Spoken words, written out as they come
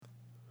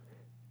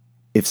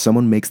If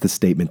someone makes the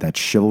statement that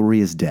chivalry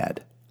is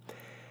dead,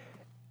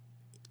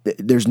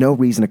 there's no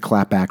reason to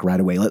clap back right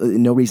away.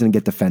 No reason to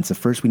get defensive.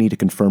 First, we need to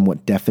confirm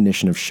what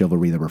definition of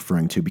chivalry they're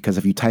referring to, because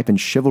if you type in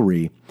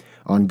chivalry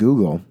on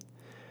Google,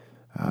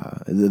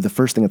 the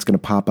first thing that's going to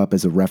pop up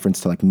is a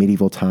reference to like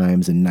medieval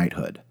times and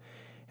knighthood.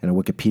 And a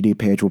Wikipedia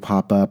page will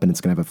pop up, and it's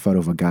going to have a photo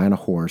of a guy on a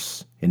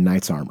horse in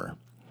knight's armor.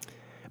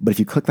 But if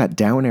you click that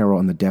down arrow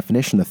on the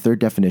definition, the third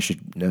definition,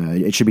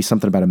 it should be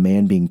something about a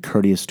man being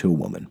courteous to a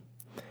woman.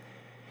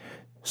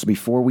 So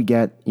before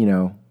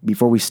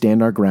we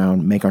stand our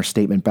ground, make our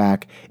statement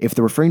back, if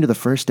they're referring to the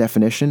first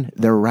definition,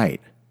 they're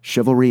right.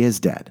 Chivalry is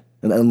dead,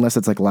 unless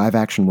it's like live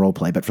action role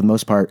play. But for the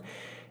most part,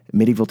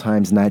 medieval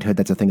times, knighthood,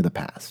 that's a thing of the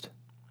past.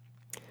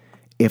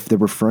 If they're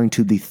referring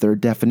to the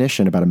third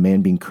definition about a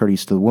man being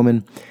courteous to the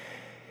woman,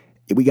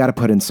 we got to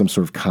put in some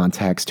sort of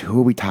context. Who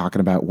are we talking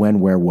about? When,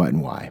 where, what,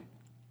 and why?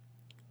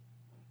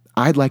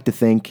 I'd like to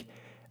think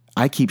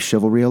I keep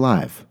chivalry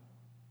alive.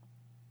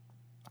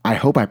 I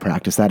hope I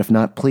practice that. If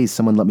not, please,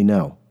 someone let me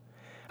know.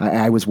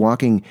 I was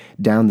walking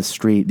down the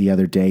street the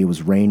other day. It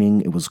was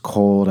raining. It was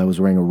cold. I was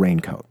wearing a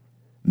raincoat.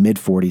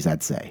 Mid-40s,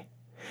 I'd say.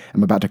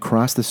 I'm about to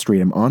cross the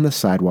street. I'm on the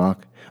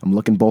sidewalk. I'm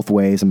looking both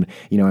ways. I'm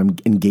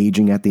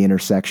engaging at the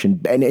intersection.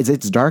 And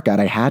it's dark out.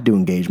 I had to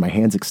engage. My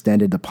hands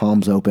extended, the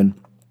palms open.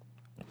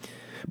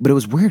 But it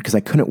was weird because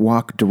I couldn't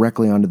walk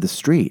directly onto the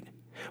street.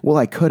 Well,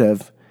 I could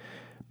have,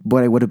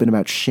 but I would have been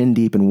about shin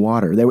deep in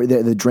water.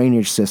 The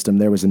drainage system,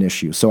 there was an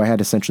issue. So I had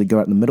to essentially go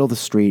out in the middle of the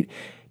street,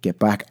 get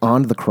back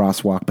onto the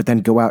crosswalk, but then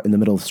go out in the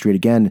middle of the street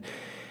again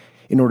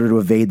in order to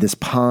evade this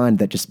pond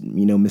that just,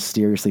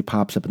 mysteriously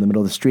pops up in the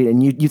middle of the street.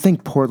 And you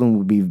think Portland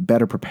would be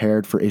better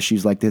prepared for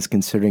issues like this,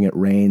 considering it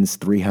rains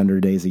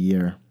 300 days a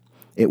year.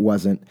 It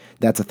wasn't.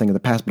 That's a thing of the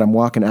past. But I'm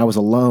walking, I was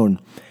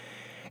alone,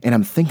 and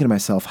I'm thinking to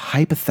myself,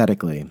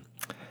 hypothetically,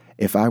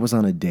 if I was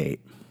on a date,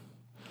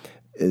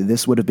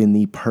 this would have been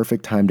the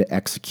perfect time to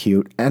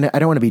execute. And I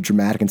don't want to be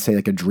dramatic and say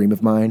like a dream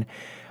of mine,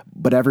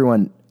 but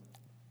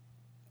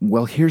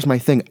well, here's my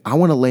thing. I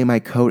want to lay my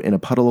coat in a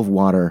puddle of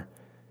water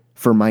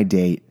for my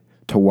date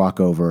to walk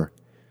over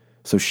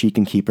so she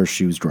can keep her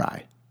shoes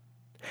dry.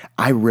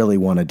 I really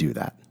want to do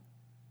that.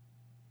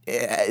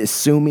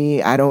 Sue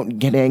me. I don't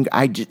get angry.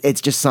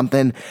 It's just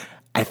something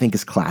I think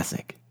is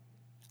classic.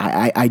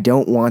 I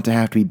don't want to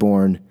have to be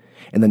born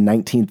in the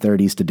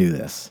 1930s to do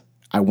this.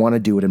 I want to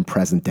do it in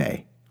present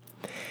day.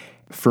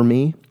 For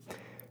me,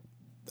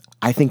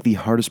 I think the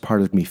hardest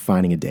part is going to be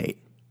finding a date.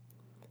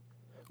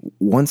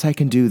 Once I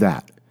can do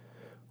that,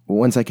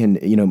 once I can,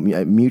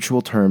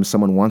 mutual terms,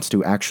 someone wants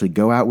to actually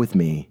go out with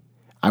me,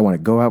 I want to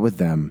go out with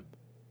them.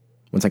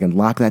 Once I can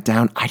lock that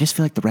down, I just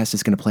feel like the rest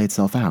is going to play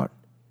itself out.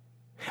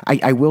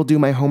 I will do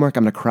my homework.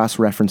 I'm going to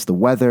cross-reference the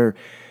weather,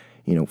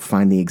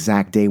 find the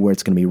exact day where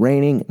it's going to be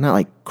raining. Not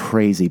like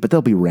crazy, but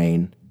there'll be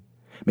rain.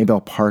 Maybe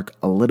I'll park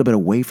a little bit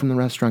away from the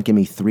restaurant. Give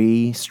me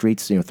 3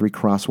 streets, 3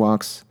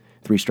 crosswalks,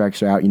 3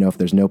 strikes are out. If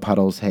there's no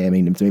puddles, hey,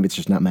 maybe it's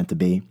just not meant to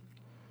be.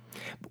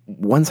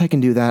 Once I can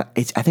do that,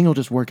 I think it'll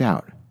just work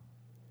out.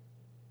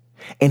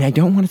 And I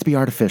don't want it to be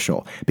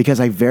artificial, because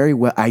I very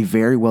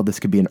well,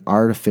 this could be an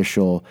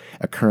artificial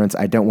occurrence.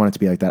 I don't want it to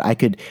be like that. I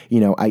could,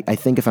 I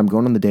think if I'm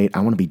going on the date, I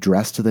want to be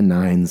dressed to the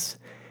nines.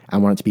 I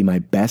want it to be my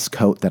best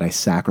coat that I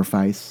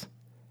sacrifice.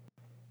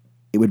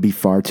 It would be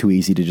far too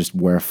easy to just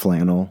wear a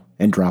flannel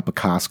and drop a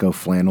Costco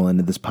flannel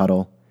into this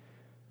puddle.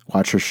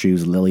 Watch her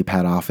shoes lily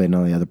pad off it and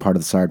on the other part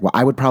of the sidewalk.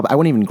 I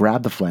wouldn't even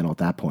grab the flannel at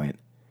that point.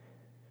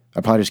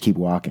 I'd probably just keep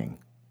walking.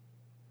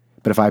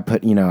 But if I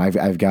put,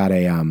 I've got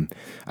I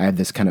have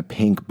this kind of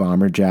pink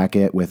bomber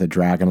jacket with a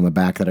dragon on the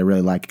back that I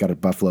really like. Got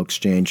at Buffalo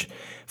Exchange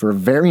for a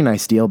very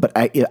nice deal. But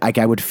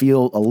I would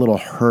feel a little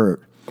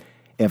hurt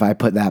if I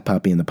put that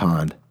puppy in the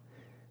pond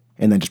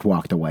and then just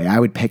walked away. I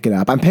would pick it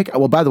up.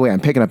 By the way, I'm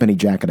picking up any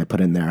jacket I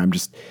put in there. I'm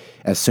just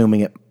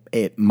assuming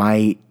it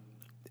might,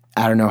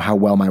 I don't know how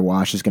well my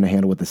wash is going to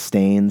handle with the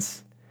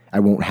stains.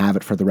 I won't have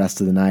it for the rest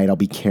of the night. I'll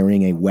be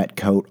carrying a wet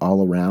coat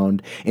all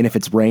around. And if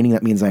it's raining,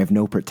 that means I have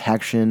no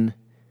protection.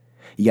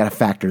 You got to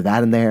factor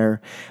that in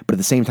there. But at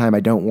the same time,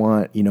 I don't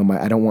want,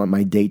 I don't want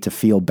my date to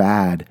feel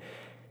bad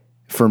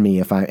for me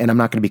and I'm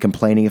not going to be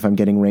complaining if I'm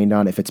getting rained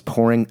on. If it's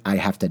pouring, I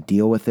have to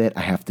deal with it.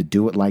 I have to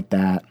do it like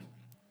that.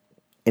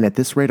 And at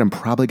this rate, I'm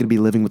probably going to be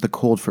living with the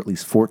cold for at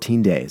least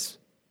 14 days.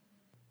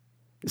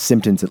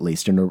 Symptoms, at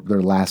least,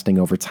 they're lasting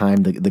over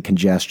time. The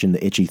congestion,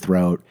 the itchy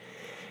throat,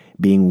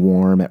 being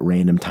warm at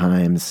random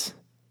times.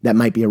 That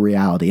might be a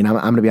reality. And I'm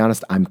going to be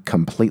honest, I'm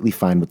completely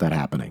fine with that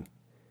happening.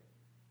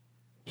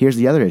 Here's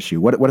the other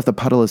issue. What if the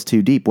puddle is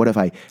too deep? What if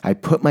I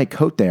put my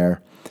coat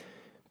there,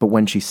 but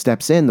when she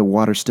steps in, the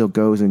water still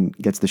goes and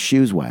gets the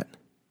shoes wet?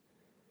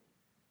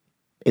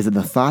 Is it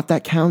the thought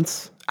that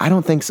counts? I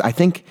don't think so. I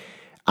think,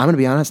 I'm going to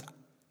be honest,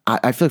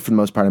 I feel like for the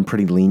most part, I'm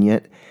pretty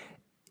lenient.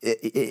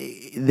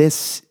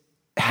 This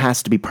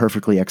has to be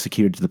perfectly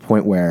executed to the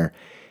point where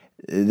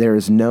there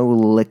is no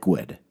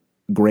liquid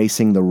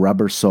gracing the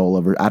rubber sole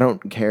over. I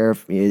don't care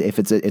if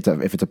it's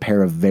a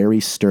pair of very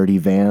sturdy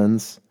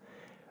Vans.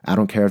 I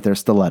don't care if they're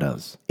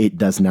stilettos. It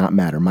does not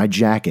matter. My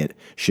jacket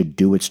should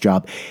do its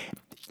job.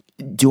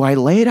 Do I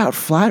lay it out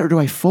flat or do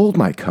I fold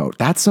my coat?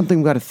 That's something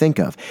we've got to think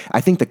of.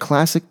 I think the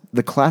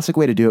classic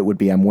way to do it would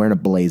be I'm wearing a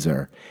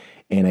blazer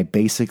and I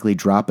basically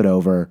drop it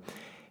over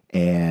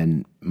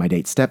and my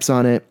date steps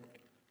on it,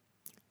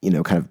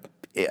 kind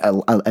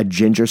of a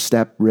ginger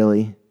step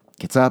really,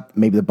 gets up,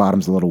 maybe the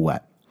bottom's a little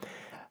wet.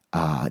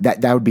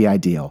 That would be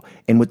ideal.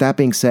 And with that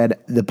being said,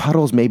 the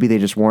puddles, maybe they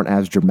just weren't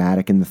as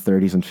dramatic in the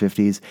 30s and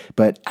 50s,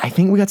 but I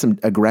think we got some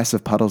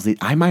aggressive puddles that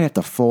I might have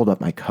to fold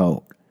up my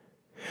coat.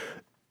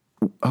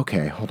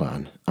 Okay, hold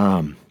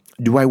on.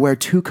 Do I wear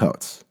two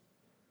coats?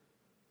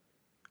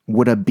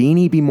 Would a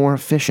beanie be more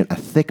efficient, a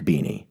thick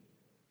beanie?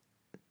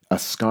 A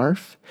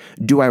scarf?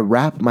 Do I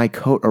wrap my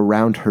coat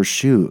around her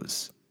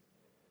shoes?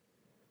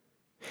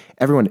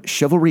 Everyone,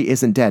 chivalry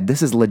isn't dead.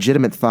 This is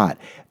legitimate thought.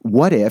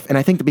 What if, and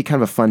I think that'd be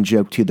kind of a fun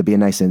joke too, that'd be a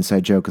nice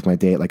inside joke with my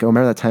date, like, oh,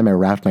 remember that time I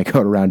wrapped my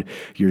coat around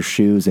your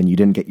shoes and you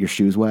didn't get your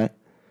shoes wet?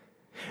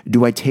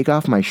 Do I take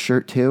off my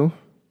shirt too?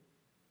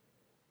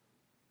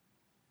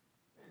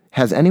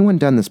 Has anyone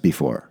done this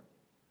before?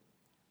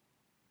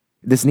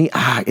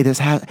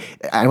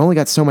 I've only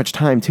got so much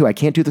time too. I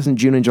can't do this in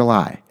June and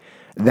July.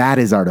 That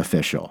is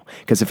artificial.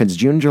 Because if it's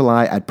June and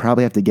July, I'd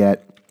probably have to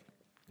get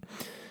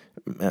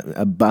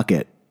a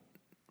bucket,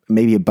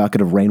 maybe a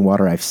bucket of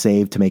rainwater I've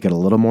saved to make it a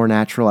little more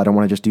natural. I don't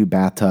want to just do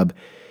bathtub.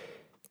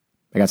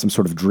 I got some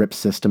sort of drip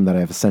system that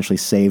I've essentially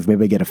saved.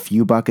 Maybe I get a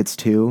few buckets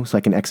too, so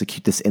I can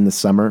execute this in the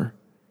summer.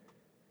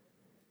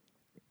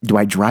 Do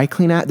I dry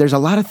clean out? There's a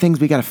lot of things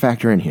we got to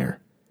factor in here.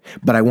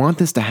 But I want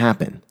this to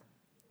happen.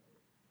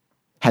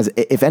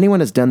 If anyone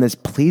has done this,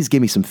 please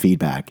give me some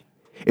feedback.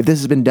 If this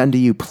has been done to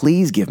you,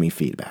 please give me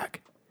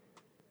feedback.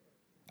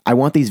 I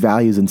want these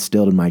values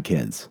instilled in my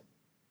kids.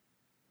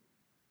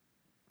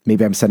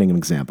 Maybe I'm setting an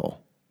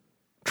example.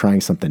 Trying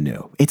something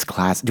new. It's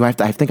class. I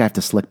think I have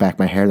to slick back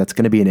my hair. That's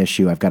going to be an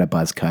issue. I've got a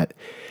buzz cut.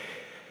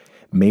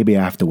 Maybe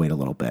I have to wait a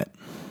little bit.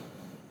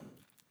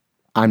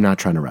 I'm not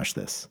trying to rush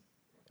this.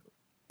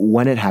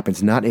 When it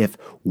happens, not if,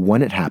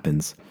 when it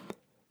happens,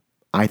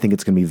 I think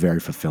it's going to be very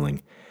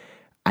fulfilling.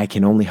 I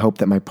can only hope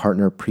that my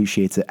partner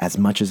appreciates it as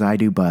much as I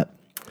do, but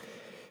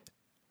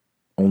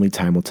only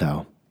time will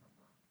tell.